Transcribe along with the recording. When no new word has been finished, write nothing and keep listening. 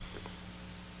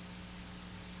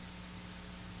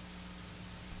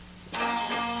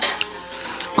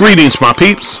Greetings, my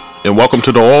peeps, and welcome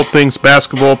to the All Things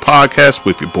Basketball Podcast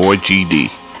with your boy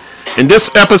GD. In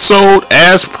this episode,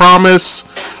 as promised,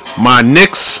 my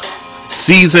Knicks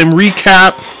season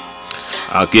recap.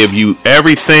 I'll give you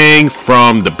everything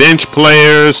from the bench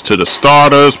players to the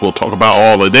starters. We'll talk about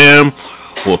all of them.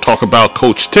 We'll talk about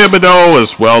Coach Thibodeau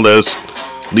as well as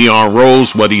Leon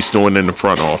Rose, what he's doing in the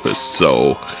front office.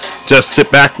 So just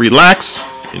sit back, relax,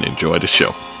 and enjoy the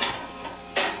show.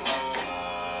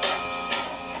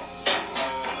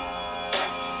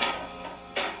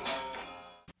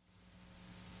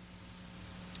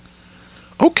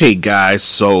 Okay, guys,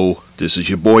 so this is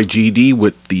your boy GD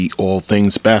with the All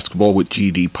Things Basketball with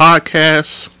GD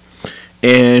podcast.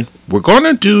 And we're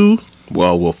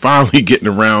finally getting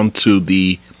around to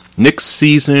the Knicks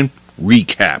season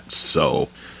recap. So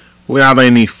without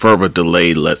any further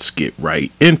delay, let's get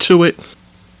right into it.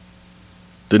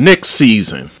 The Knicks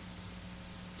season.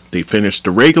 They finished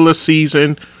the regular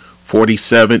season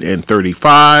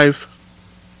 47-35.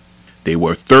 They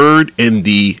were third in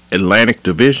the Atlantic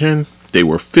Division. They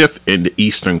were fifth in the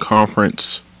Eastern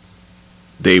Conference.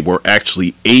 They were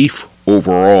actually eighth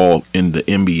overall in the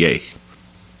NBA.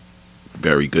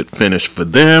 Very good finish for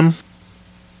them.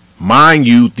 Mind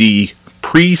you, the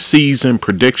preseason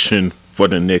prediction for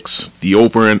the Knicks, the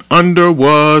over and under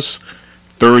was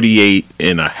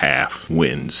 38.5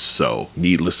 wins. So,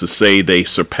 needless to say, they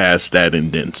surpassed that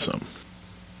and then some.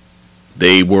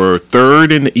 They were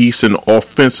third in the East in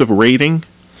offensive rating.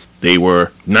 They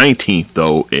were 19th,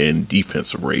 though, in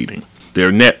defensive rating.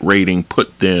 Their net rating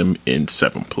put them in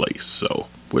 7th place, so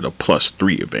with a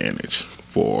 +3 advantage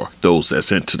for those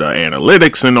that's into the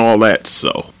analytics and all that.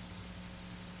 So,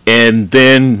 and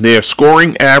then their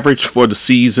scoring average for the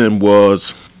season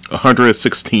was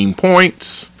 116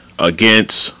 points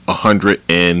against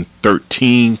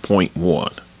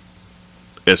 113.1.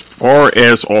 As far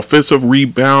as offensive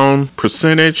rebound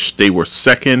percentage, they were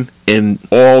second in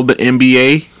all the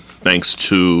NBA. Thanks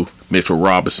to Mitchell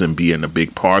Robinson being a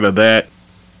big part of that.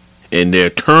 And their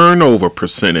turnover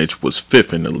percentage was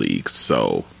fifth in the league.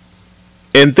 So,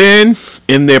 and then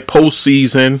in their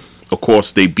postseason, of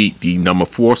course, they beat the number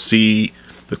 4 seed,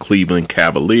 the Cleveland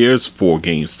Cavaliers,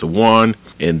 4-1.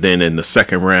 And then in the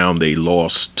second round, they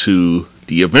lost to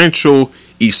the eventual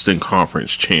Eastern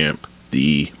Conference champ,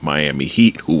 the Miami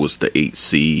Heat, who was the 8th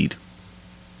seed.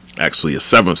 Actually a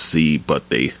 7th seed, but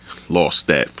they lost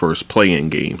that first play-in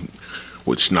game,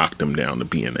 which knocked them down to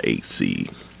being the 8th seed.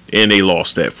 And they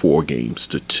lost that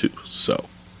 4-2. So,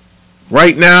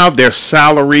 right now, their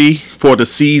salary for the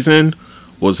season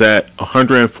was at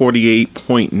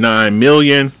 $148.9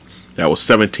 million. That was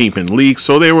 17th in the league.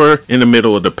 So, they were in the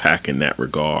middle of the pack in that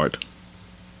regard.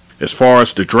 As far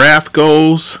as the draft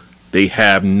goes, they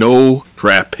have no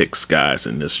draft picks, guys,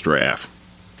 in this draft.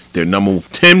 Their number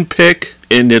 10 pick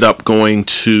ended up going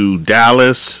to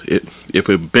Dallas. If it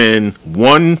had been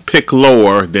one pick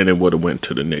lower, then it would have went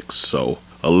to the Knicks. So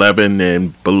 11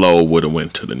 and below would have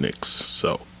went to the Knicks.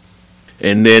 So,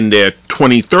 and then their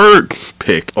 23rd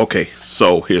pick. Okay,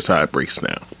 so here's how it breaks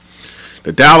down.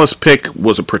 The Dallas pick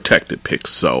was a protected pick,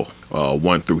 so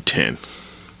 1 through 10.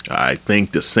 I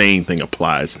think the same thing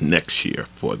applies next year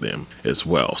for them as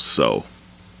well. So,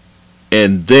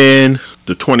 and then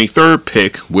the 23rd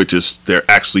pick, which is their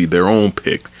own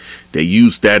pick, they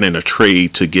used that in a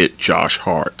trade to get Josh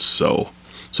Hart. So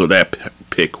that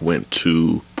pick went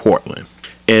to Portland.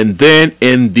 And then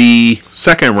in the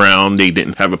second round, they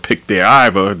didn't have a pick there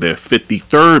either. Their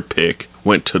 53rd pick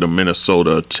went to the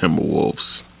Minnesota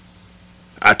Timberwolves.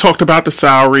 I talked about the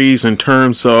salaries in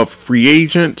terms of free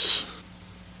agents.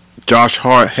 Josh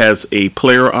Hart has a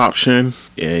player option,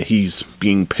 and he's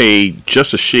being paid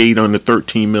just a shade under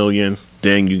 $13 million.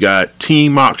 Then you got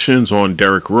team options on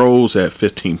Derrick Rose at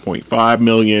 $15.5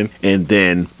 million, and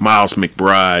then Miles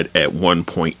McBride at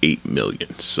 $1.8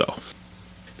 million. So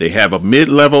they have a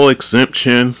mid-level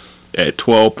exemption at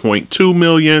 $12.2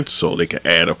 million, so they can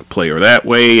add a player that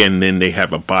way, and then they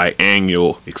have a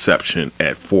biannual exception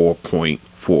at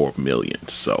 $4.4 million.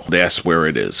 So that's where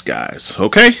it is, guys.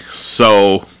 Okay,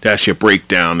 so that's your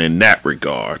breakdown in that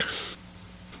regard.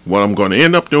 What I'm going to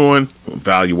end up doing,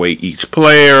 evaluate each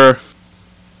player.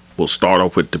 We'll start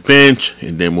off with the bench,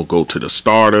 and then we'll go to the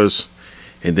starters,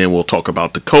 and then we'll talk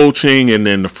about the coaching and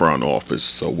then the front office.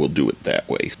 So we'll do it that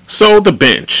way. So the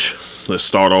bench. Let's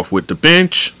start off with the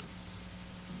bench.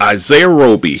 Isaiah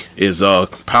Roby is a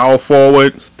power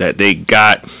forward that they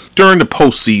got during the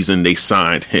postseason. They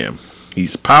signed him.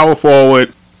 He's a power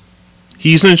forward.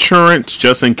 He's insurance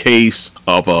just in case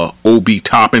of a Obi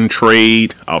Toppin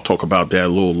trade. I'll talk about that a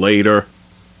little later.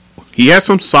 He had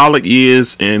some solid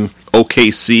years in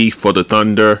OKC for the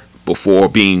Thunder before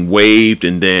being waived,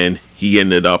 and then he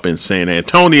ended up in San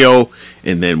Antonio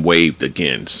and then waived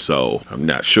again. So I'm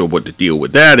not sure what the deal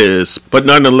with that is, but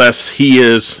nonetheless, he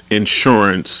is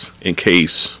insurance in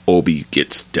case Obi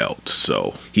gets dealt.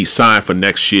 So he signed for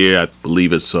next year. I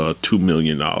believe it's $2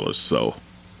 million. So,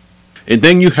 and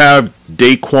then you have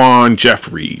Daquan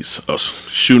Jeffries, a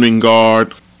shooting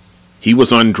guard. He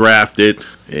was undrafted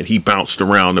and he bounced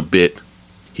around a bit.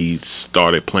 He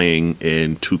started playing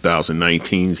in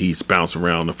 2019. He's bounced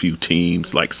around a few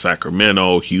teams like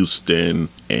Sacramento, Houston,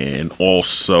 and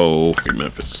also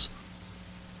Memphis.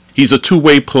 He's a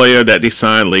two-way player that they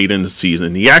signed late in the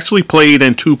season. He actually played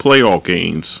in 2 playoff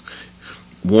games,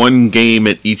 1 game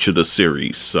at each of the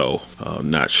series. So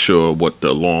I'm not sure what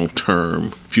the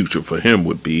long-term future for him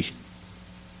would be.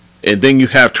 And then you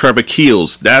have Trevor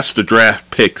Keels. That's the draft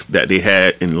pick that they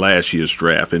had in last year's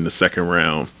draft in the 2nd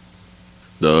round.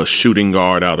 The shooting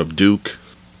guard out of Duke.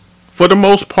 For the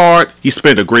most part, he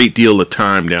spent a great deal of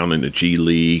time down in the G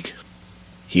League.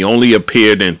 He only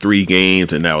appeared in 3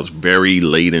 games, and that was very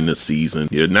late in the season.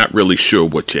 You're not really sure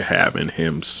what you have in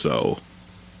him, so.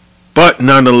 But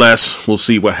nonetheless, we'll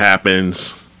see what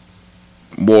happens.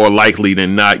 More likely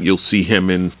than not, you'll see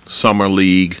him in Summer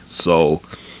League, so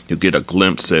you'll get a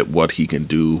glimpse at what he can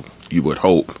do, you would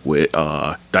hope, with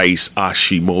Dice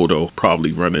Ashimoto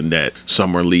probably running that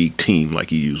Summer League team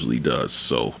like he usually does.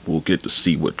 So we'll get to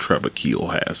see what Trevor Keel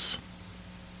has.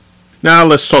 Now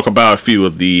let's talk about a few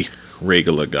of the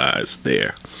regular guys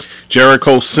there.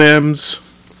 Jericho Sims,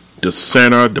 the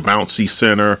center, the bouncy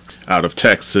center out of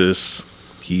Texas.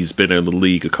 He's been in the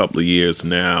league a couple of years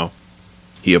now.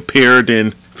 He appeared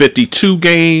in 52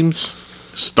 games.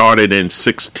 Started in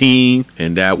 16,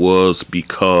 and that was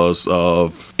because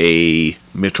of a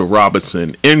Mitchell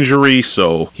Robinson injury,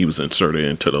 so he was inserted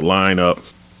into the lineup.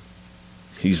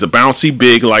 He's a bouncy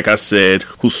big, like I said,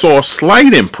 who saw a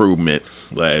slight improvement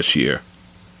last year.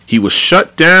 He was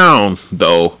shut down,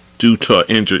 though, due to an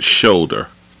injured shoulder.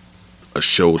 A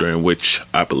shoulder in which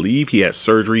I believe he had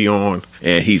surgery on,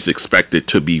 and he's expected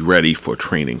to be ready for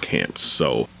training camps.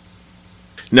 So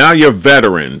now your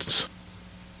veterans.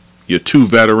 Your 2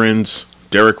 veterans,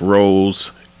 Derrick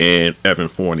Rose and Evan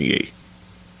Fournier.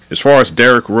 As far as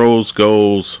Derrick Rose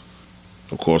goes,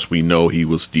 of course, we know he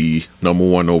was the number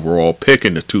 1 overall pick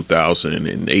in the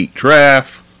 2008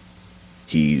 draft.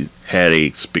 He had a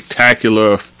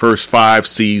spectacular first 5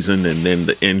 season, and then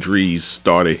the injuries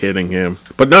started hitting him.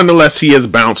 But nonetheless, he has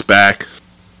bounced back.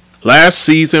 Last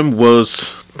season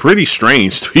was pretty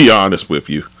strange, to be honest with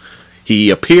you. He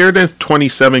appeared in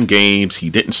 27 games. He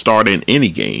didn't start in any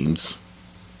games.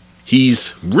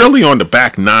 He's really on the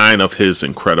back 9 of his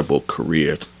incredible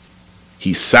career.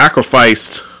 He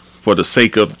sacrificed for the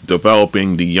sake of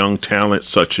developing the young talent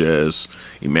such as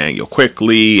Emmanuel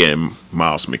Quickley and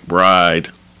Miles McBride.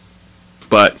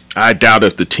 But I doubt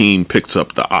if the team picks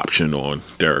up the option on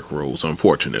Derrick Rose,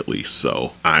 unfortunately.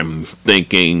 So I'm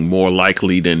thinking more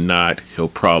likely than not,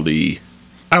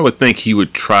 I would think he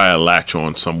would try a latch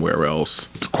on somewhere else.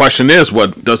 The question is,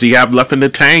 what does he have left in the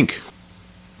tank?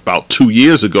 About 2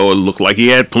 years ago, it looked like he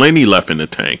had plenty left in the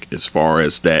tank as far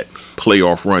as that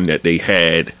playoff run that they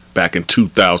had back in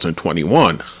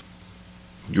 2021.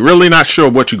 You're really not sure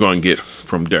what you're going to get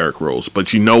from Derrick Rose,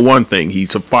 but you know one thing,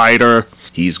 he's a fighter.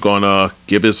 He's going to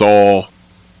give his all.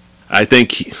 I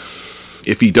think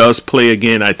if he does play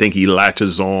again, I think he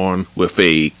latches on with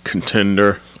a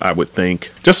contender, I would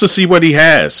think, just to see what he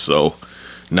has. So,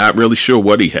 not really sure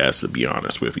what he has, to be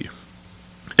honest with you.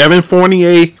 Evan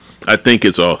Fournier, I think,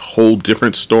 is a whole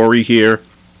different story here.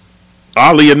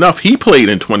 Oddly enough, he played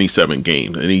in 27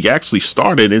 games, and he actually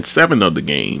started in 7 of the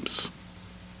games.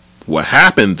 What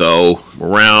happened, though,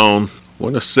 around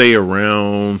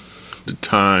the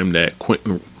time that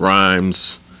Quentin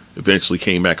Grimes eventually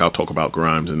came back, I'll talk about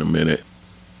Grimes in a minute,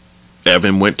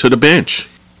 Evan went to the bench.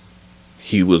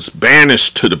 He was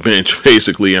banished to the bench,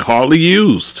 basically, and hardly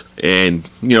used. And,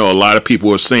 a lot of people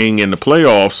were saying in the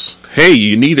playoffs, hey,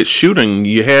 you needed shooting.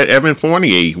 You had Evan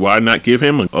Fournier. Why not give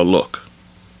him a look?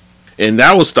 And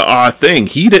that was the odd thing.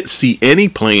 He didn't see any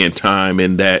playing time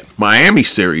in that Miami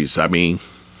series. I mean,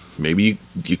 maybe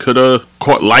you could have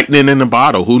caught lightning in a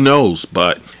bottle. Who knows?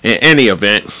 But in any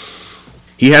event,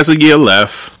 he has a year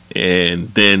left. And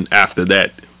then after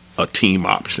that, a team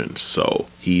option. So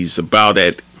he's about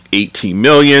at $18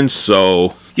 million.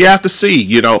 So you have to see,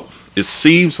 it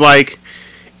seems like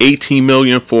 $18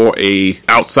 million for a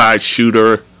outside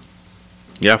shooter.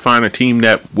 Yeah, find a team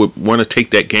that would want to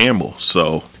take that gamble.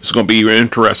 So it's going to be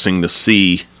interesting to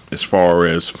see as far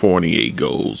as Fournier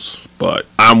goes. But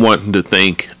I'm wanting to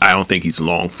think, I don't think he's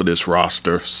long for this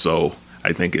roster. So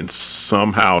I think in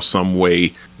somehow, some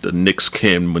way, the Knicks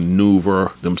can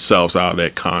maneuver themselves out of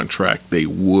that contract. They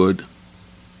would.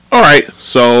 All right,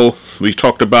 so we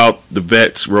talked about the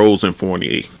vets, Rose and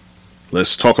Fournier.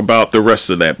 Let's talk about the rest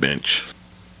of that bench.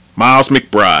 Miles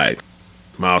McBride.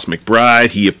 Miles McBride,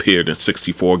 he appeared in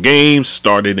 64 games,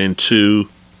 started in 2.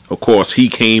 Of course, he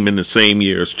came in the same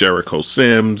year as Jericho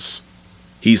Sims.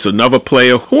 He's another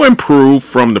player who improved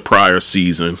from the prior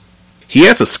season. He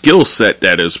has a skill set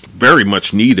that is very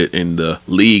much needed in the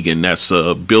league, and that's the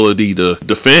ability to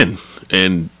defend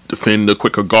and defend the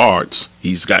quicker guards.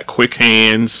 He's got quick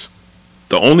hands.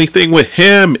 The only thing with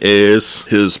him is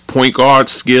his point guard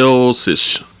skills,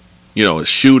 his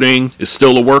shooting is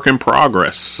still a work in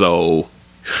progress. So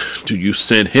do you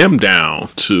send him down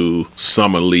to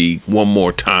Summer League one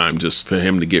more time just for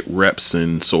him to get reps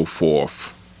and so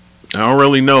forth? I don't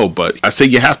really know, but I say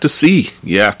you have to see.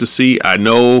 You have to see. I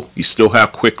know you still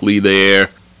have Quickly there.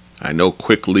 I know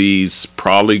Quickly's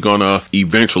probably going to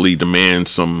eventually demand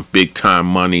some big-time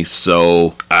money,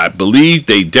 so I believe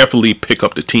they definitely pick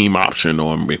up the team option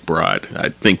on McBride. I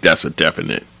think that's a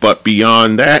definite. But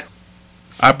beyond that,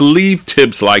 I believe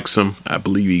Tibbs likes him. I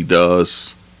believe he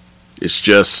does. It's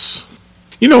just,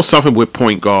 something with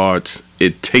point guards.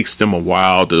 It takes them a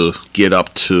while to get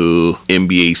up to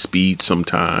NBA speed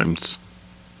sometimes.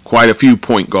 Quite a few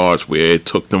point guards where it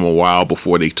took them a while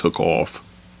before they took off.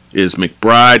 Is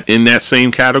McBride in that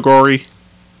same category?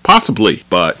 Possibly,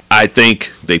 but I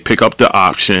think they pick up the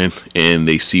option and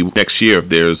they see next year if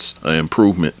there's an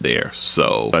improvement there.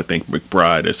 So I think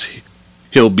McBride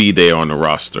he'll be there on the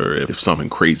roster if something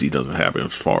crazy doesn't happen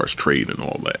as far as trade and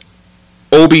all that.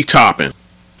 Obi Toppin,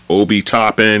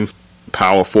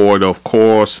 power forward, of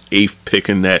course, 8th pick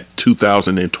in that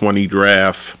 2020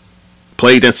 draft.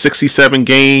 Played in 67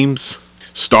 games,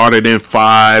 started in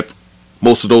 5.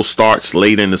 Most of those starts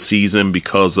late in the season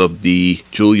because of the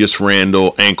Julius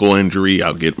Randle ankle injury.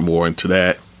 I'll get more into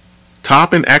that.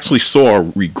 Toppin actually saw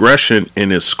a regression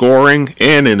in his scoring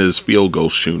and in his field goal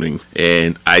shooting.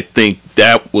 And I think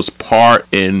that was part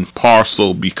and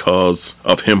parcel because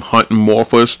of him hunting more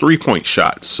for his three-point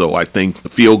shots. So I think the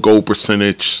field goal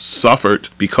percentage suffered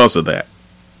because of that.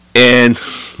 And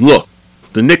look,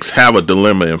 the Knicks have a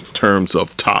dilemma in terms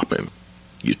of Toppin.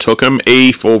 You took him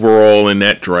 8th overall in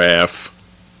that draft.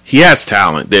 He has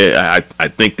talent. I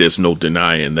think there's no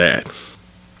denying that.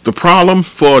 The problem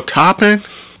for Toppin,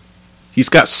 he's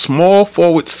got small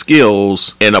forward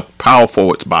skills and a power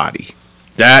forward's body.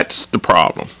 That's the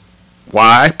problem.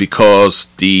 Why? Because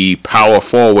the power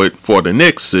forward for the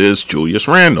Knicks is Julius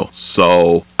Randle.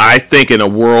 So I think in a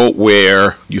world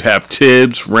where you have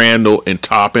Tibbs, Randle, and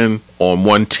Toppin on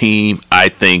one team, I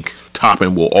think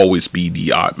Toppin will always be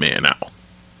the odd man out.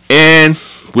 And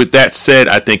with that said,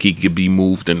 I think he could be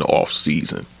moved in the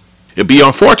offseason. It'd be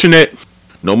unfortunate,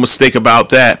 no mistake about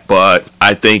that, but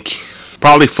I think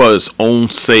probably for his own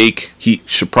sake, he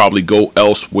should probably go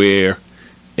elsewhere.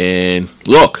 And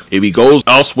look, if he goes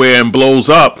elsewhere and blows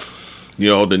up,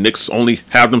 the Knicks only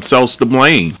have themselves to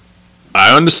blame.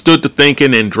 I understood the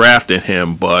thinking in drafting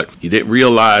him, but you didn't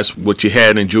realize what you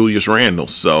had in Julius Randle.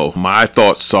 So my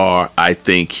thoughts are, I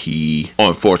think he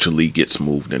unfortunately gets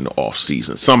moved in the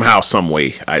offseason. Somehow, some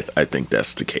way, I think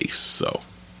that's the case. So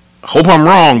I hope I'm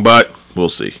wrong, but we'll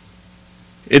see.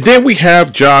 And then we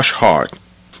have Josh Hart.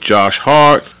 Josh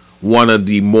Hart, one of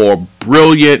the more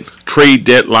brilliant trade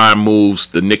deadline moves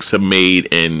the Knicks have made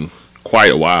in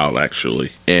quite a while,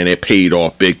 actually. And it paid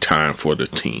off big time for the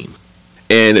team.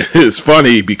 And it's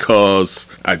funny because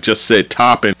I just said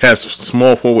Toppin has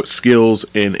small forward skills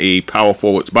in a power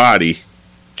forward's body.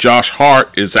 Josh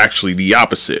Hart is actually the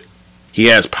opposite. He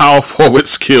has power forward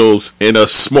skills in a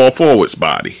small forward's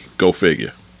body. Go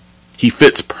figure. He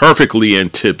fits perfectly in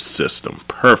Tibbs' system.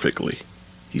 Perfectly.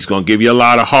 He's going to give you a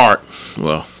lot of heart.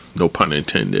 Well, no pun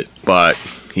intended. But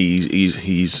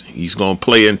he's going to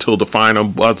play until the final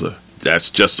buzzer. That's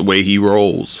just the way he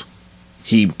rolls.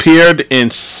 He appeared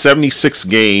in 76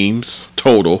 games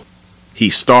total. He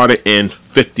started in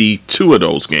 52 of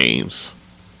those games.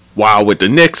 While with the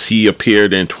Knicks, he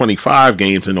appeared in 25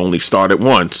 games and only started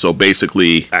 1. So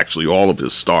basically, actually all of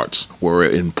his starts were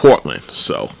in Portland.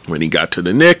 So when he got to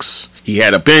the Knicks, he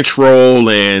had a bench role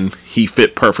and he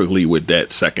fit perfectly with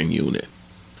that second unit.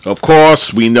 Of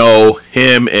course, we know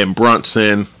him and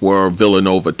Brunson were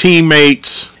Villanova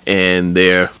teammates, and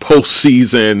their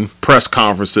postseason press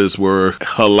conferences were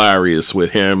hilarious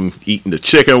with him eating the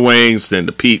chicken wings, then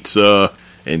the pizza,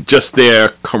 and just their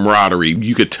camaraderie.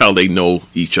 You could tell they know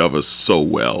each other so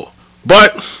well.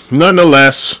 But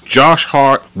nonetheless, Josh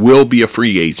Hart will be a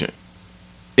free agent.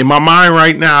 In my mind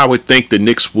right now, I would think the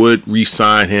Knicks would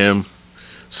re-sign him.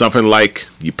 something like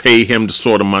you pay him the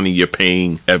sort of money you're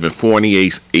paying Evan Fournier,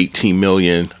 $18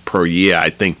 million per year. I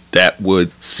think that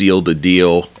would seal the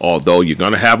deal, although you're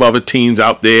going to have other teams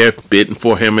out there bidding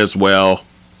for him as well.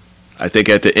 I think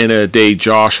at the end of the day,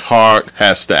 Josh Hart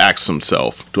has to ask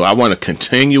himself, do I want to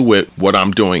continue with what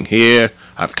I'm doing here?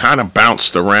 I've kind of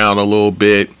bounced around a little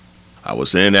bit. I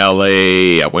was in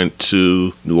LA, I went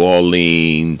to New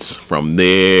Orleans. From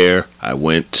there, I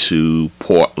went to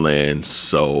Portland.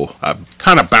 So I've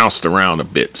kind of bounced around a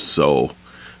bit. So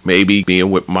maybe being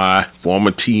with my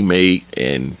former teammate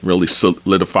and really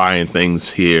solidifying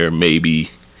things here,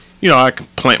 maybe, I can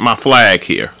plant my flag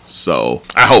here. So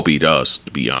I hope he does,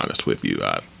 to be honest with you.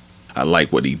 I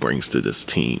like what he brings to this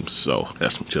team. So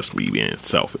that's just me being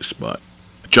selfish, but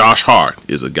Josh Hart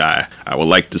is a guy I would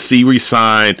like to see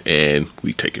re-signed, and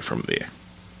we take it from there.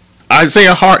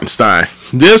 Isaiah Hartenstein.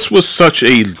 This was such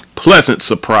a pleasant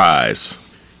surprise.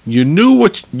 You knew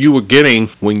what you were getting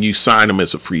when you signed him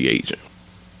as a free agent.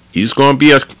 He's going to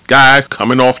be a guy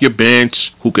coming off your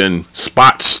bench who can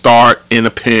spot start in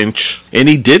a pinch, and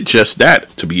he did just that,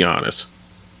 to be honest.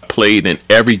 Played in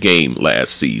every game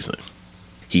last season.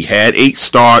 He had 8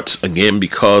 starts, again,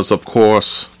 because, of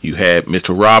course, you had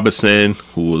Mitchell Robinson,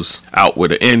 who was out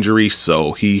with an injury,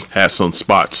 so he had some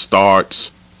spot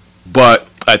starts. But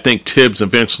I think Tibbs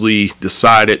eventually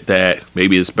decided that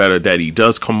maybe it's better that he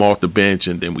does come off the bench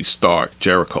and then we start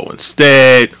Jericho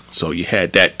instead. So you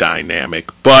had that dynamic.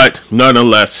 But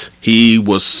nonetheless, he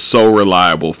was so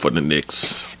reliable for the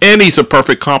Knicks. And he's a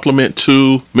perfect complement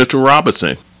to Mitchell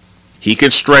Robinson. He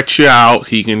can stretch you out.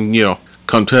 He can,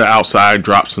 come to the outside,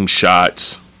 drop some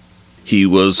shots. He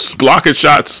was blocking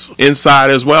shots inside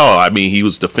as well. I mean, he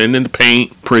was defending the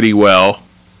paint pretty well.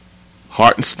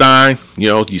 Hartenstein,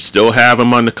 you still have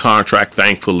him under contract,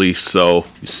 thankfully, so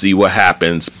you see what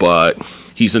happens. But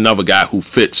he's another guy who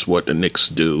fits what the Knicks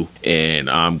do, and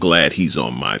I'm glad he's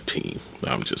on my team.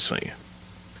 I'm just saying.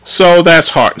 So that's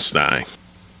Hartenstein.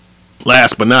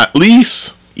 Last but not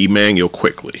least, Emmanuel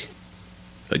Quickley.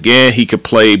 Again, he could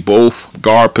play both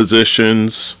guard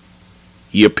positions.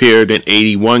 He appeared in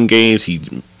 81 games.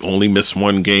 He only missed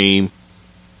 1 game.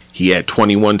 He had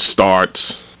 21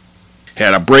 starts.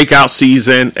 Had a breakout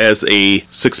season as a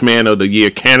 6th Man of the Year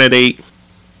candidate.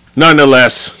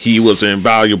 Nonetheless, he was an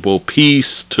invaluable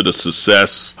piece to the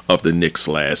success of the Knicks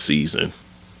last season.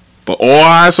 But all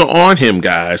eyes are on him,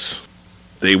 guys.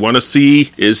 They want to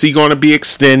see, is he going to be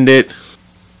extended?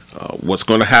 What's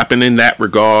going to happen in that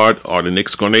regard? Are the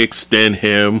Knicks going to extend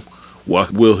him?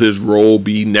 What will his role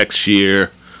be next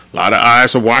year? A lot of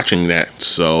eyes are watching that,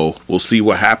 so we'll see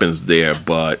what happens there.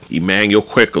 But Emmanuel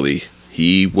Quickley,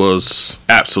 he was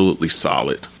absolutely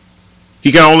solid.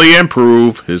 He can only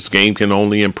improve. His game can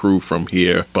only improve from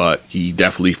here, but he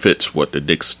definitely fits what the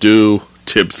Knicks do.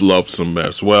 Tibbs loves him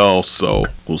as well, so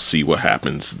we'll see what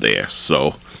happens there.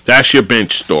 So that's your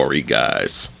bench story,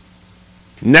 guys.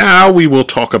 Now we will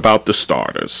talk about the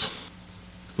starters.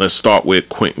 Let's start with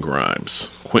Quentin Grimes.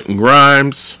 Quentin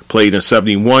Grimes played in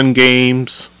 71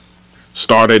 games,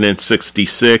 started in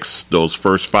 66. Those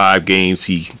first 5 games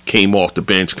he came off the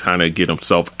bench, kind of get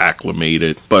himself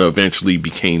acclimated, but eventually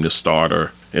became the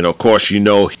starter. And of course,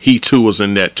 he too was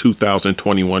in that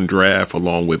 2021 draft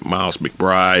along with Miles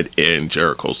McBride and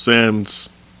Jericho Sims.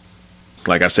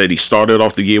 Like I said, he started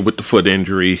off the year with the foot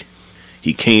injury.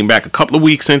 He came back a couple of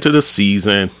weeks into the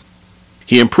season.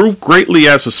 He improved greatly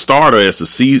as a starter as the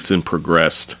season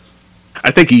progressed.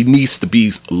 I think he needs to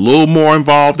be a little more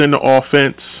involved in the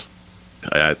offense.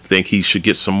 I think he should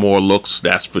get some more looks,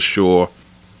 that's for sure.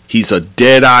 He's a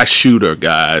dead-eye shooter,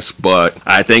 guys, but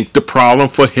I think the problem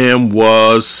for him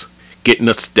was getting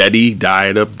a steady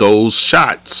diet of those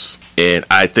shots. And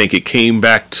I think it came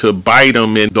back to bite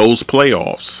him in those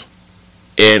playoffs.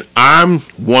 And I'm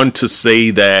one to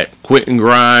say that Quentin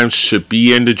Grimes should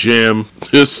be in the gym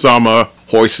this summer,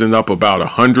 hoisting up about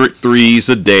 100 threes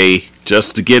a day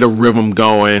just to get a rhythm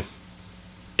going.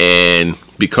 And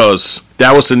because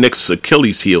that was the Knicks'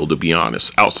 Achilles heel, to be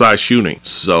honest, outside shooting.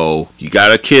 So you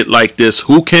got a kid like this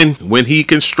who can, when he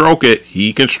can stroke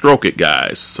it,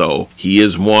 guys. So he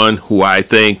is one who I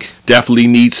think definitely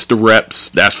needs the reps,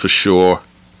 that's for sure.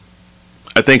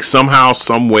 I think somehow,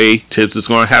 some way, Tibbs is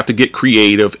going to have to get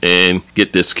creative and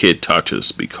get this kid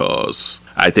touches, because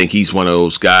I think he's one of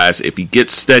those guys, if he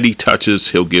gets steady touches,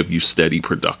 he'll give you steady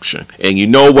production. And you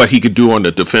know what he could do on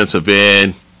the defensive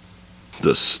end.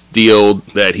 The steal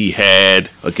that he had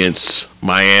against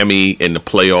Miami in the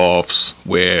playoffs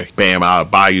where Bam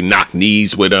Adebayo knocked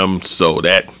knees with him, so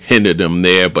that hindered him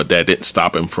there, but that didn't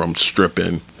stop him from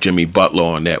stripping Jimmy Butler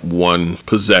on that one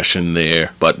possession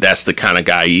there. But that's the kind of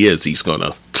guy he is. He's going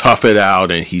to tough it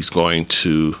out, and he's going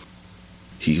to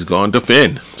he's going to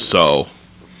defend. So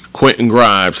Quentin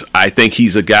Grimes, I think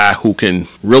he's a guy who can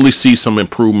really see some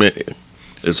improvement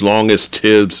as long as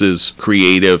Tibbs is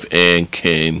creative and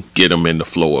can get him in the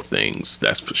flow of things.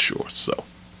 That's for sure. So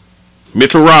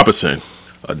Mitchell Robinson,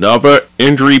 another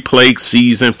injury-plagued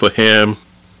season for him.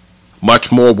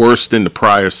 Much more worse than the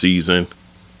prior season.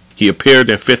 He appeared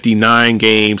in 59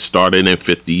 games, started in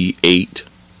 58.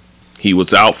 He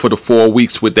was out for the 4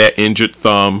 weeks with that injured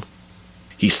thumb.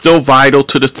 He's still vital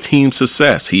to the team's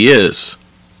success. He is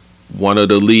one of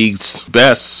the league's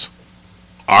best,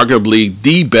 arguably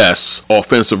the best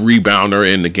offensive rebounder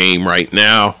in the game right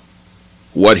now.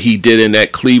 What he did in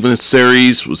that Cleveland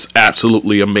series was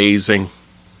absolutely amazing.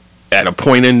 At a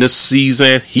point in this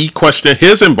season, he questioned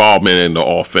his involvement in the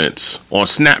offense on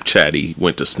Snapchat. He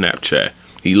went to Snapchat.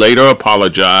 He later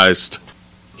apologized.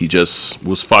 He just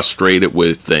was frustrated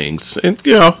with things. And,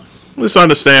 it's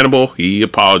understandable. He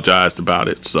apologized about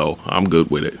it, so I'm good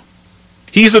with it.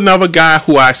 He's another guy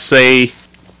who I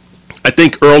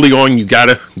think early on you got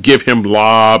to give him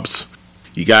lobs.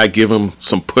 You got to give him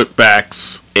some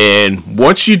putbacks. And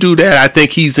once you do that, I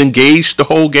think he's engaged the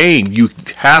whole game. You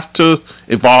have to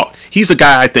involve. He's a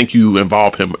guy I think you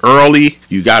involve him early.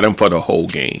 You got him for the whole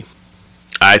game.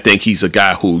 I think he's a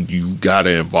guy who you got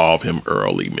to involve him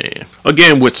early, man.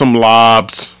 Again, with some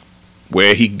lobs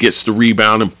where he gets the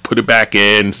rebound and put it back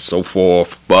in, so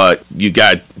forth. But you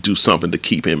got to do something to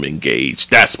keep him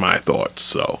engaged. That's my thoughts.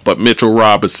 So, but Mitchell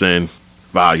Robinson,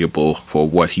 valuable for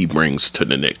what he brings to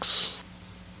the Knicks.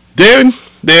 Then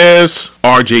there's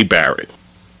R.J. Barrett.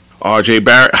 R.J.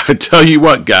 Barrett, I tell you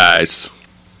what, guys.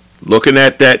 Looking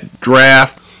at that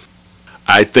draft,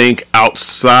 I think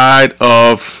outside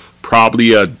of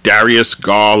probably a Darius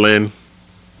Garland,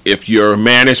 if you're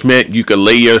management, you can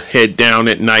lay your head down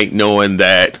at night knowing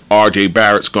that R.J.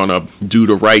 Barrett's going to do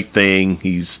the right thing.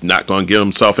 He's not going to get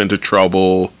himself into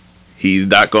trouble. He's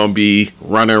not going to be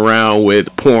running around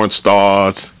with porn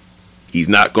stars. He's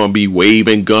not going to be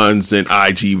waving guns in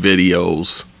IG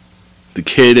videos. The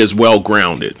kid is well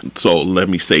grounded, so let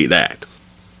me say that.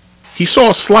 He saw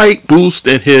a slight boost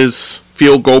in his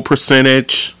field goal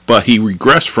percentage, but he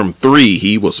regressed from 3.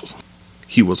 He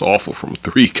was awful from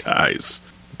 3, guys.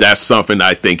 That's something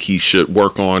I think he should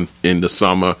work on in the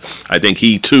summer. I think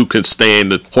he too can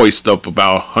stand to hoist up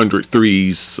about 100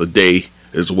 threes a day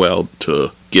as well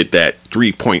to get that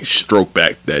 3-point stroke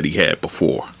back that he had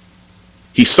before.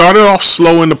 He started off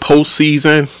slow in the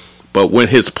postseason, but when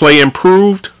his play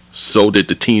improved, so did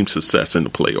the team's success in the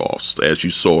playoffs, as you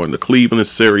saw in the Cleveland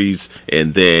series.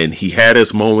 And then he had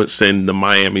his moments in the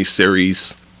Miami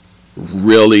series.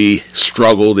 Really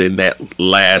struggled in that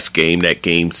last game, that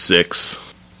game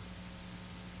 6.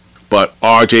 But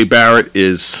R.J. Barrett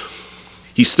he's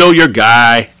still your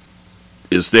guy.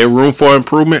 Is there room for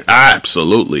improvement?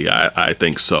 Absolutely, I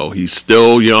think so. He's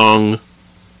still young.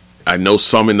 I know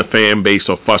some in the fan base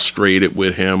are frustrated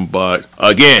with him, but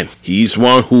again, he's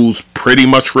one who's pretty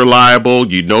much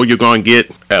reliable. You know you're going to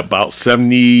get about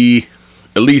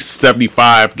at least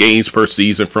 75 games per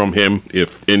season from him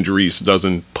if injuries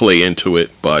doesn't play into it.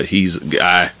 But he's a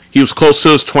guy. He was close to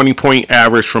his 20-point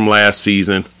average from last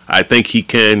season. I think he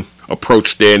can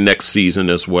approach there next season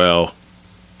as well.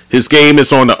 His game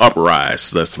is on the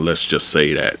uprise. Let's just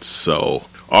say that. So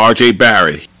R.J.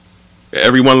 Barrett.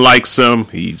 Everyone likes him.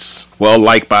 He's well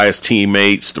liked by his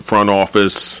teammates, the front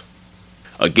office.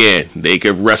 Again, they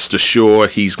can rest assured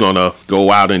he's going to go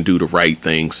out and do the right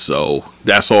thing. So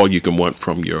that's all you can want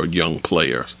from your young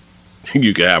players.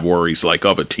 You can have worries like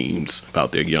other teams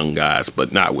about their young guys,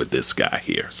 but not with this guy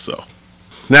here. So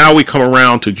now we come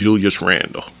around to Julius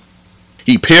Randle.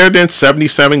 He appeared in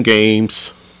 77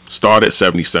 games. Started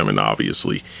 77,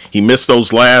 obviously. He missed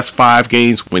those last 5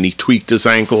 games when he tweaked his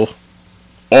ankle.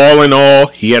 All in all,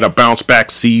 he had a bounce-back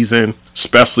season,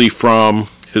 especially from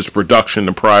his production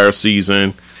the prior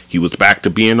season. He was back to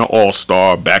being an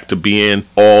all-star, back to being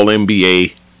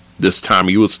all-NBA. This time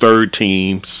he was third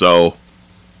team. So,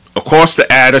 of course, the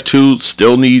attitude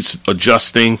still needs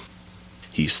adjusting.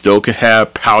 He still can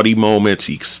have pouty moments.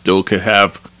 He still can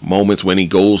have moments when he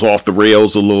goes off the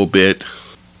rails a little bit.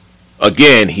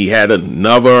 Again, he had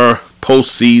another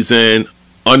postseason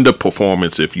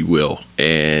underperformance, if you will.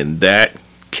 And that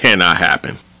cannot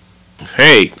happen.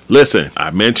 Hey, listen,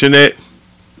 I mentioned it.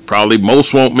 Probably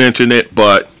most won't mention it,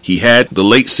 but he had the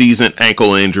late season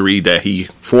ankle injury that he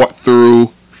fought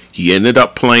through. He ended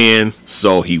up playing,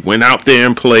 so he went out there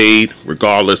and played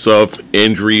regardless of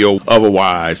injury or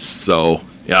otherwise. So,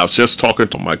 yeah, I was just talking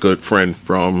to my good friend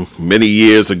from many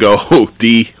years ago,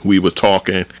 D. We were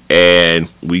talking, and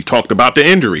we talked about the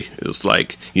injury. It was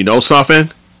like, you know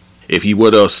something? If he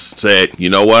would have said, you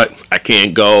know what, I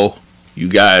can't go, You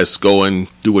guys go and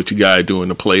do what you gotta do in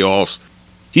the playoffs.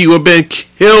 He would have been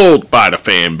killed by the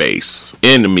fan base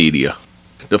and the media.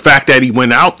 The fact that he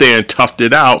went out there and toughed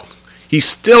it out, he's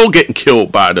still getting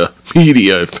killed by the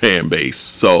media and fan base.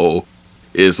 So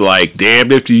it's like,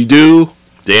 damn if you do,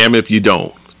 damn if you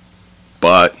don't.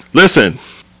 But listen,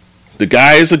 the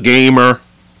guy is a gamer,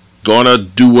 gonna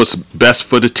do what's best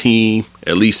for the team.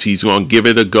 At least he's gonna give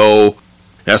it a go.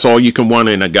 That's all you can want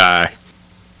in a guy.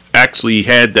 Actually, he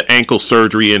had the ankle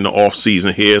surgery in the off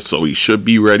season here, so he should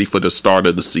be ready for the start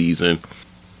of the season.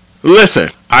 Listen,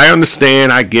 I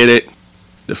understand, I get it.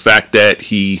 The fact that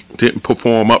he didn't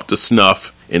perform up to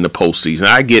snuff in the postseason,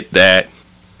 I get that.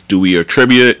 Do we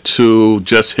attribute it to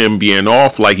just him being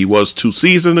off like he was 2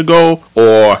 seasons ago,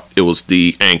 or it was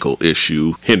the ankle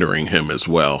issue hindering him as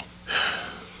well?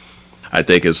 I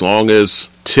think as long as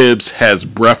Tibbs has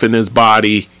breath in his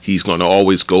body, he's going to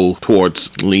always go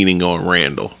towards leaning on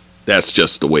Randall. That's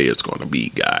just the way it's going to be,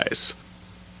 guys.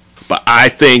 But I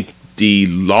think the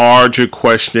larger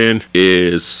question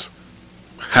is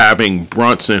having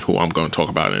Brunson, who I'm going to talk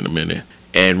about in a minute,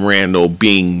 and Randall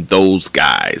being those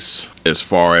guys as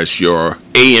far as your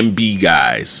A and B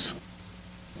guys.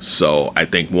 So I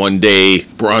think one day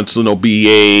Brunson will be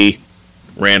A,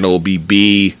 Randall will be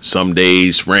B. Some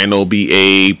days Randall will be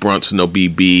A, Brunson will be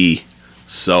B.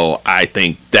 So I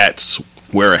think that's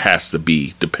where it has to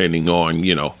be, depending on,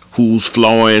 who's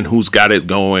flowing, who's got it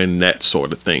going, that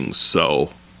sort of thing. So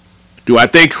do I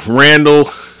think Randall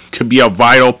could be a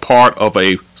vital part of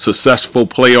a successful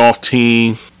playoff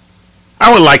team?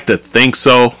 I would like to think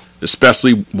so,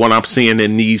 especially what I'm seeing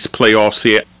in these playoffs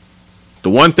here. The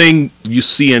one thing you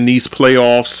see in these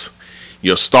playoffs,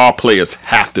 your star players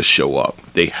have to show up.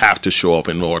 They have to show up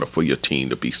in order for your team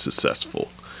to be successful.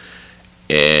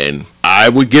 And I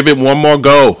would give it one more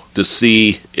go to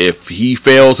see if he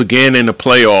fails again in the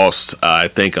playoffs. I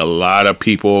think a lot of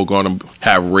people are going to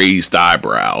have raised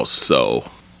eyebrows.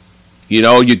 So,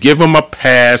 you give him a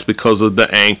pass because of the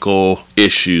ankle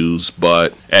issues.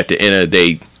 But at the end of the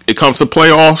day, it comes to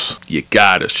playoffs, you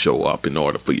got to show up in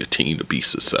order for your team to be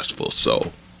successful.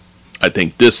 So I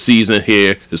think this season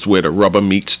here is where the rubber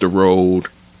meets the road.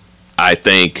 I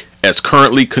think as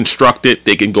currently constructed,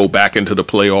 they can go back into the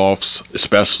playoffs,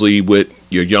 especially with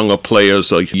your younger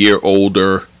players a year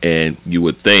older, and you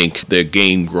would think their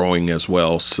game growing as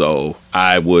well. So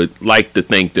I would like to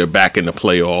think they're back in the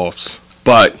playoffs.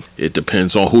 But it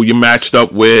depends on who you matched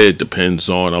up with. It depends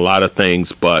on a lot of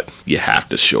things, but you have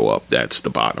to show up. That's the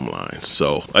bottom line.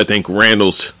 So I think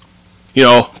Randall's,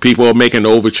 people are making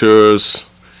overtures.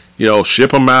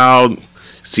 Ship him out.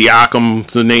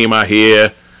 Siakam's a name I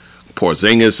hear.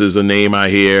 Porzingis is a name I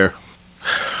hear.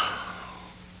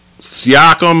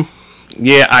 Siakam,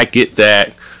 yeah, I get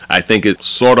that. I think it's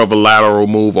sort of a lateral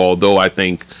move, although I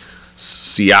think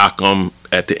Siakam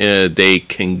at the end of the day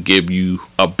can give you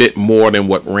a bit more than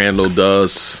what Randall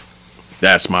does.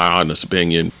 That's my honest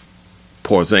opinion.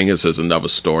 Porzingis is another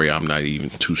story. I'm not even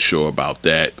too sure about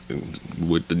that.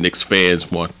 Would the Knicks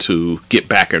fans want to get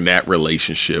back in that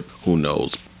relationship? Who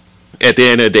knows? At the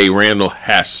end of the day, Randall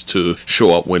has to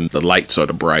show up when the lights are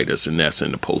the brightest, and that's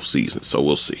in the postseason. So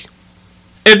we'll see.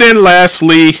 And then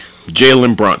lastly,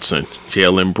 Jalen Brunson.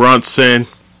 Jalen Brunson,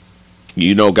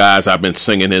 guys, I've been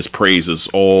singing his praises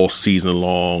all season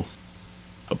long.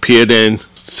 Appeared in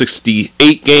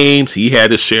 68 games. He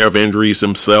had his share of injuries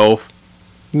himself.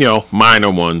 Minor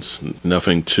ones.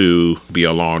 Nothing to be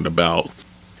alarmed about.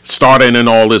 Starting in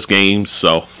all his games.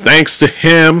 So thanks to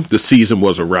him, the season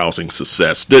was a rousing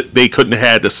success. They couldn't have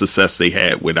had the success they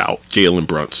had without Jalen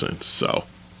Brunson. So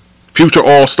future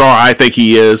All-Star, I think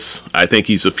he is. I think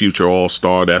he's a future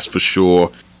All-Star, that's for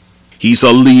sure. He's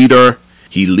a leader.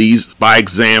 He leads by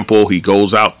example. He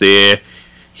goes out there.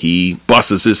 He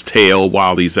busts his tail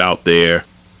while he's out there.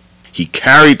 He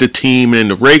carried the team in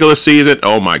the regular season.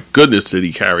 Oh my goodness, did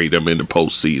he carry them in the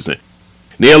postseason.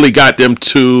 Nearly got them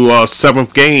to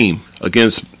 7th game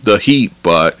against the Heat,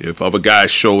 but if other guys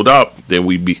showed up, then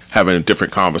we'd be having a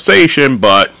different conversation.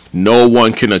 But no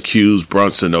one can accuse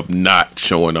Brunson of not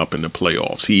showing up in the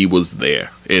playoffs. He was there,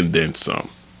 and then some.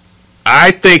 I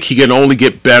think he can only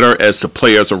get better as the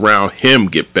players around him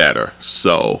get better.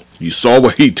 So you saw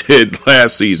what he did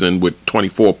last season with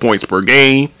 24 points per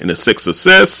game and 6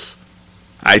 assists.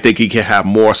 I think he can have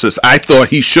more assists. I thought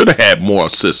he should have had more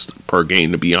assists per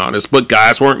game, to be honest, but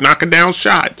guys weren't knocking down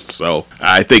shots. So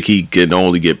I think he can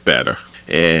only get better.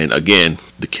 And again,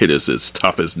 the kid is as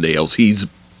tough as nails. He's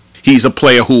a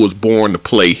player who was born to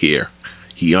play here.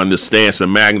 He understands the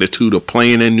magnitude of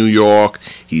playing in New York.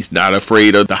 He's not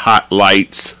afraid of the hot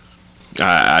lights.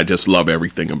 I just love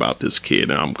everything about this kid,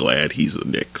 and I'm glad he's a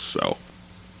Knick. So,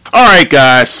 All right,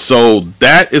 guys. So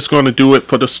that is going to do it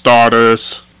for the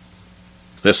starters.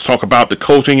 Let's talk about the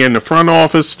coaching in the front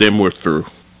office. Then we're through.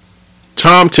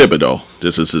 Tom Thibodeau.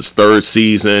 This is his third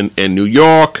season in New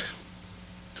York.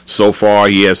 So far,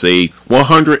 he has a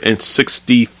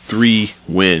 163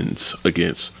 wins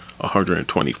against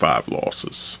 125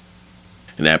 losses.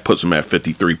 And that puts him at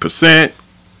 53%.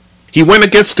 He went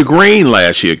against the grain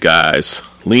last year, guys,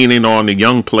 leaning on the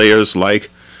young players like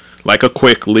a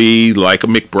Quickly, like a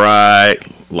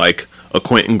McBride, like a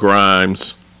Quentin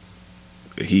Grimes.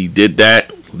 He did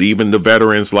that, leaving the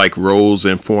veterans like Rose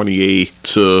and Fournier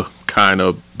to kind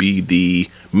of be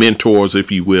the mentors,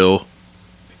 if you will.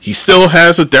 He still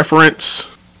has a deference,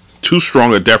 too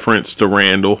strong a deference to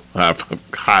Randall. I've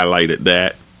highlighted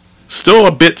that. Still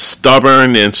a bit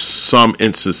stubborn in some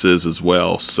instances as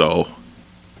well. So,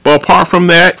 but apart from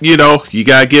that, you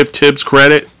gotta give Tibbs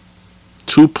credit.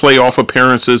 2 playoff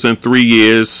appearances in 3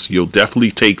 years. You'll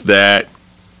definitely take that.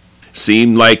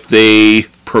 Seemed like they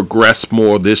progressed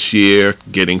more this year,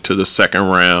 getting to the second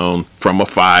round from a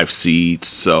 5 seed.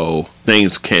 So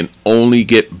things can only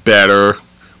get better,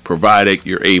 provided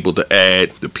you're able to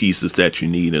add the pieces that you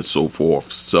need and so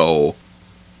forth. So,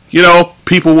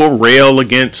 people will rail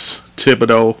against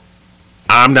Thibodeau.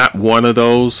 I'm not one of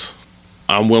those.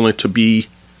 I'm willing to be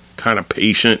kind of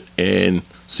patient and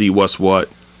see what's what.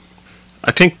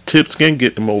 I think Tibbs can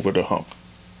get them over the hump.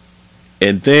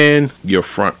 And then your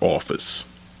front office.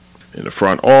 In the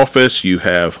front office, you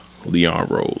have Leon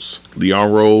Rose.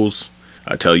 Leon Rose,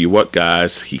 I tell you what,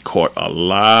 guys, he caught a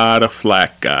lot of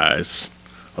flack, guys.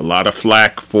 A lot of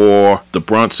flack for the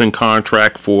Brunson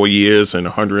contract, 4 years and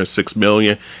 $106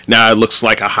 million. Now it looks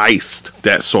like a heist,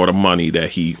 that sort of money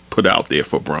that he put out there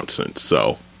for Brunson.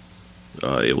 So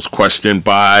it was questioned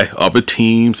by other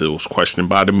teams. It was questioned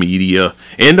by the media.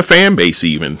 And the fan base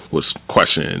even was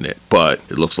questioning it. But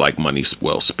it looks like money's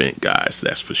well spent, guys.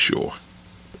 That's for sure.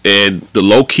 And the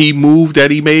low-key move that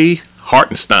he made,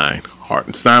 Hartenstein.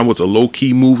 Hartenstein was a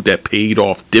low-key move that paid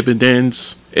off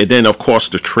dividends. And then, of course,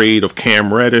 the trade of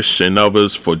Cam Reddish and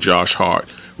others for Josh Hart.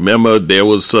 Remember, there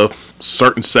was a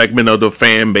certain segment of the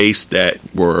fan base that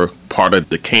were part of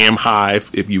the Cam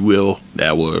hive, if you will,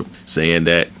 that were saying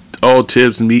that,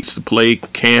 Tibbs needs to play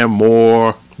Cam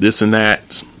more, this and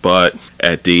that. But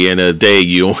at the end of the day,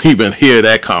 you don't even hear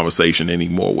that conversation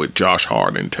anymore with Josh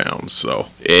Hart in town. So,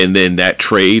 and then that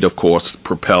trade, of course,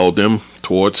 propelled them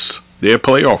towards their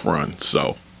playoff run.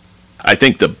 So I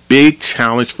think the big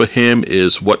challenge for him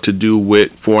is what to do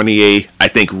with Fournier. I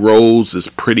think Rose is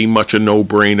pretty much a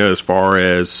no-brainer as far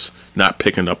as not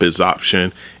picking up his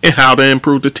option and how to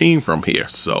improve the team from here.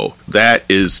 So that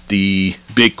is the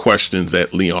big questions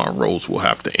that Leon Rose will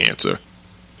have to answer.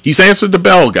 He's answered the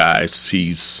bell, guys.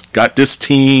 He's got this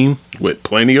team with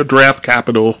plenty of draft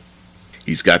capital.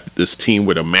 He's got this team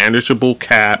with a manageable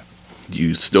cap.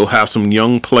 You still have some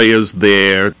young players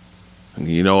there. A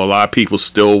lot of people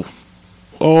still,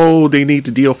 they need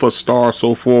to deal for a star,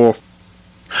 so forth.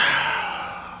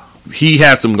 He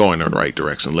has them going in the right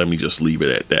direction. Let me just leave it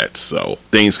at that. So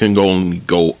things can only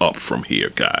go up from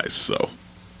here, guys. So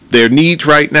their needs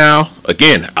right now,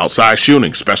 again, outside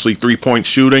shooting, especially 3-point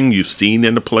shooting. You've seen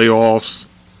in the playoffs.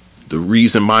 The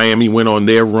reason Miami went on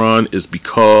their run is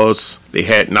because they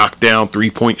had knocked down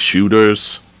 3-point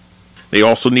shooters. They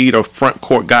also need a front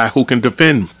court guy who can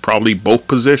defend probably both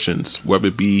positions, whether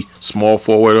it be small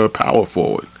forward or power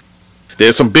forward.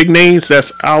 There's some big names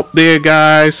that's out there,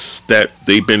 guys, that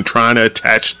they've been trying to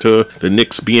attach to the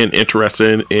Knicks being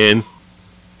interested in.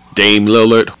 Dame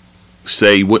Lillard,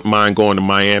 say he wouldn't mind going to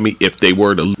Miami if they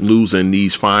were to lose in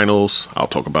these finals. I'll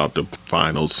talk about the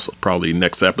finals probably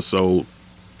next episode.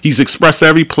 He's expressed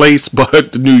every place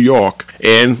but New York,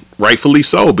 and rightfully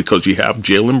so, because you have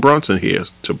Jalen Brunson here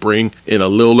to bring in a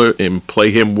Lillard and play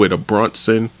him with a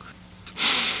Brunson.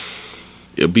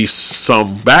 It'll be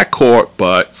some backcourt,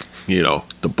 but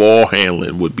the ball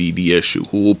handling would be the issue.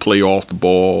 Who will play off the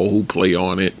ball? Who play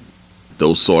on it?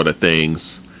 Those sort of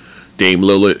things. Dame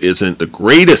Lillard isn't the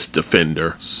greatest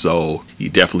defender, so you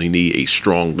definitely need a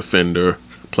strong defender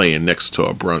playing next to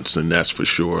a Brunson, that's for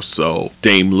sure. So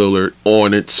Dame Lillard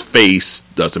on its face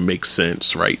doesn't make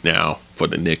sense right now for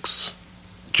the Knicks.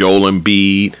 Joel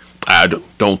Embiid, I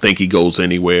don't think he goes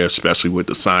anywhere, especially with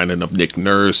the signing of Nick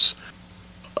Nurse.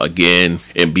 Again,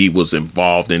 Embiid was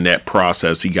involved in that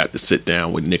process. He got to sit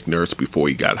down with Nick Nurse before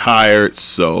he got hired.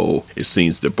 So it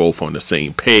seems they're both on the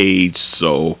same page.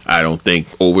 So I don't think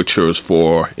overtures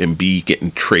for Embiid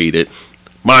getting traded.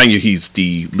 Mind you, he's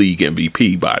the league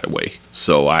MVP, by the way.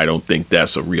 So I don't think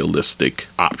that's a realistic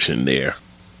option there.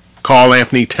 Karl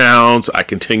Anthony Towns, I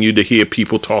continue to hear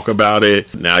people talk about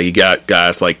it. Now you got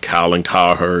guys like Colin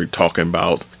Cowherd talking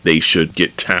about they should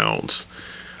get Towns.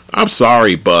 I'm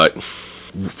sorry, but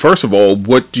first of all,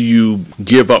 what do you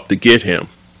give up to get him?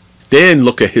 Then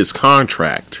look at his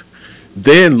contract.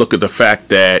 Then look at the fact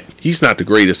that he's not the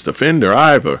greatest defender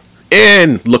either.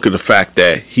 And look at the fact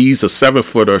that he's a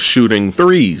 7-footer shooting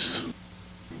threes.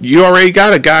 You already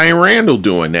got a guy in Randall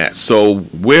doing that. So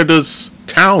where does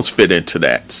Towns fit into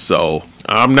that? So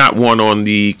I'm not one on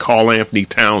the Karl Anthony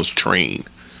Towns train.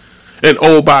 And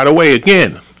oh, by the way,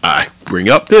 again, I bring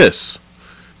up this.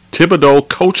 Thibodeau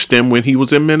coached him when he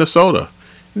was in Minnesota.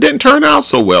 It didn't turn out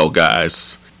so well,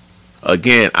 guys.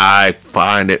 Again, I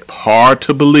find it hard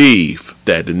to believe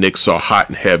that the Knicks are hot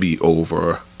and heavy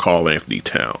over Karl Anthony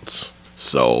Towns.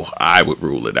 So I would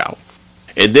rule it out.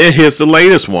 And then here's the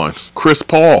latest one, Chris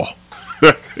Paul.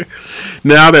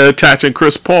 Now they're attaching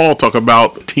Chris Paul, talk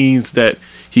about teams that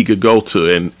he could go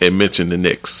to and mention the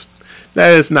Knicks.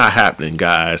 That is not happening,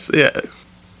 guys. Yeah.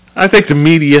 I think the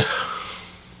media,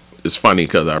 it's funny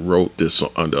because I wrote this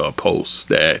under a post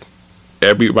that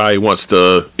everybody wants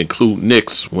to include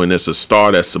Knicks when it's a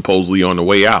star that's supposedly on the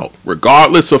way out.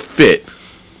 Regardless of fit,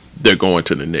 they're going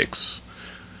to the Knicks.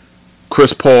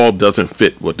 Chris Paul doesn't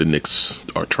fit what the Knicks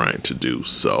are trying to do.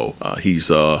 So he's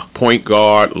a point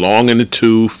guard, long in the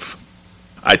tooth.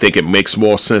 I think it makes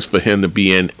more sense for him to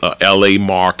be in a LA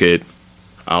market.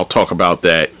 I'll talk about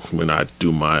that when I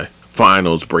do my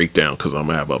finals breakdown because I'm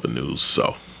going to have other news.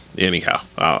 So anyhow,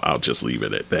 I'll just leave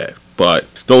it at that.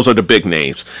 But those are the big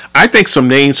names. I think some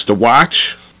names to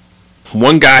watch.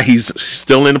 One guy, he's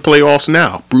still in the playoffs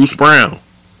now, Bruce Brown.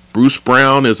 Bruce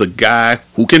Brown is a guy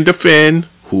who can defend,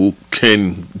 who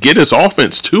can get his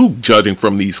offense too, judging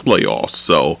from these playoffs.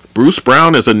 So Bruce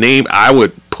Brown is a name I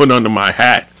would put under my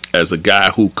hat as a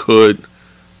guy who could.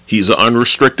 He's an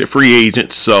unrestricted free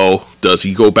agent, so does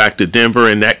he go back to Denver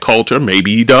in that culture?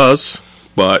 Maybe he does,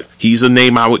 but he's a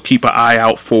name I would keep an eye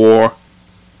out for.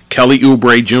 Kelly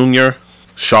Oubre Jr.,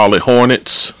 Charlotte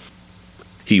Hornets.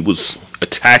 He was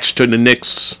attached to the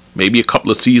Knicks maybe a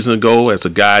couple of seasons ago as a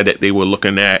guy that they were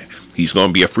looking at. He's going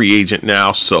to be a free agent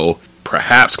now, so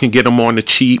perhaps can get him on the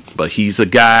cheap, but he's a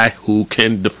guy who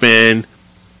can defend.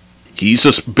 He's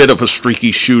a bit of a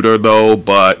streaky shooter, though,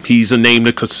 but he's a name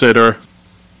to consider.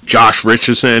 Josh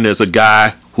Richardson is a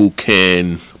guy who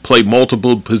can play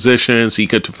multiple positions. He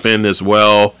could defend as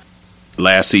well.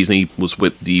 Last season, he was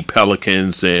with the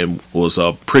Pelicans and was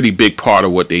a pretty big part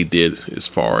of what they did as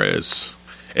far as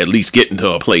at least getting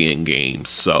to a play-in game.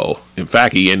 So, in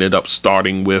fact, he ended up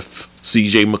starting with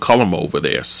CJ McCollum over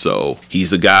there. So,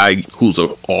 he's a guy who's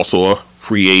also a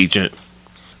free agent.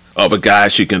 Other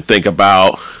guys you can think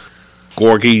about,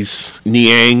 Gorgis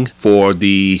Niang for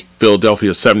the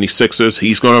Philadelphia 76ers.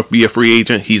 He's going to be a free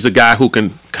agent. He's a guy who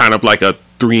can kind of like a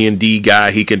 3-and-D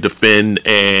guy. He can defend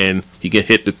and he can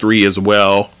hit the three as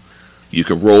well. You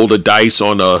can roll the dice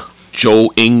on a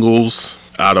Joe Ingles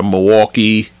out of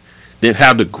Milwaukee. Didn't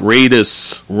have the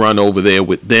greatest run over there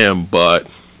with them, but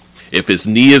if his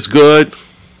knee is good,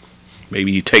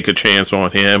 maybe you take a chance on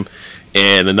him.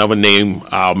 And another name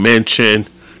I'll mention,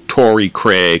 Torrey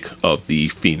Craig of the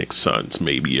Phoenix Suns.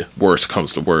 Maybe worst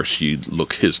comes to worst, you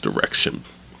look his direction.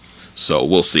 So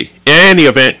we'll see. In any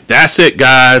event, that's it,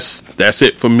 guys. That's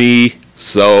it for me.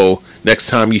 So next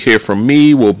time you hear from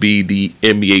me will be the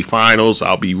NBA Finals.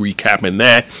 I'll be recapping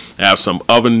that. I have some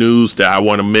other news that I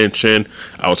want to mention.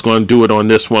 I was going to do it on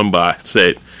this one, but I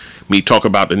said me talk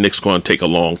about the Knicks going to take a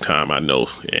long time, I know.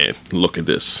 And look at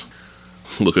this.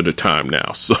 Look at the time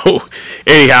now. So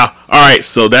anyhow, all right.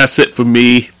 So that's it for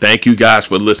me. Thank you guys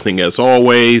for listening as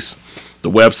always. The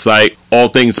website,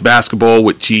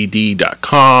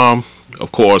 allthingsbasketballwithgd.com.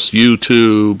 Of course,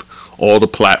 YouTube, all the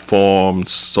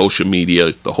platforms, social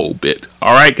media, the whole bit.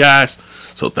 All right, guys.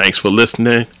 So thanks for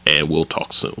listening, and we'll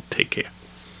talk soon. Take care.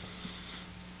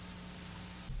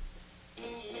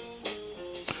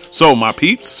 So, my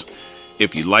peeps,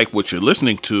 if you like what you're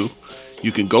listening to,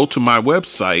 you can go to my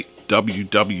website,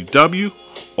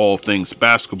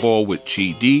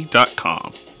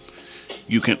 www.allthingsbasketballwithgd.com.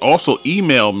 You can also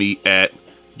email me at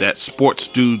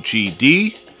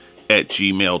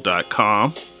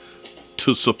thatsportsdudegd@gmail.com.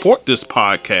 To support this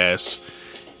podcast,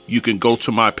 you can go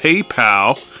to my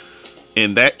PayPal,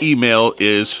 and that email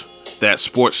is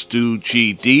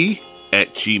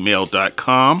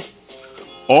thatsportsdudegd@gmail.com.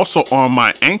 Also on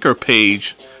my Anchor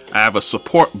page, I have a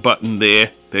support button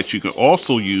there that you can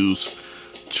also use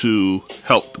to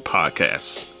help the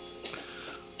podcast.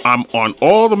 I'm on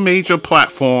all the major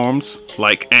platforms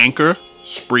like Anchor,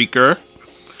 Spreaker,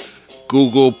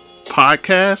 Google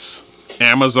Podcasts,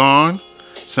 Amazon,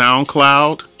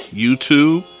 SoundCloud,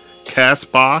 YouTube,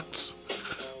 Castbox,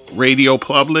 Radio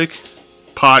Public,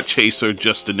 Podchaser,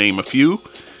 just to name a few.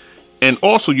 And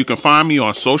also, you can find me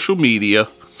on social media: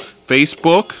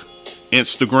 Facebook,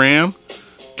 Instagram,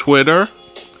 Twitter,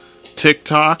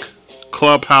 TikTok,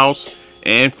 Clubhouse,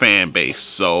 and Fanbase.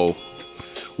 So,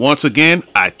 once again,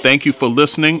 I thank you for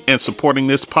listening and supporting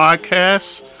this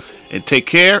podcast. And take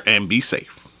care and be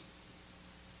safe.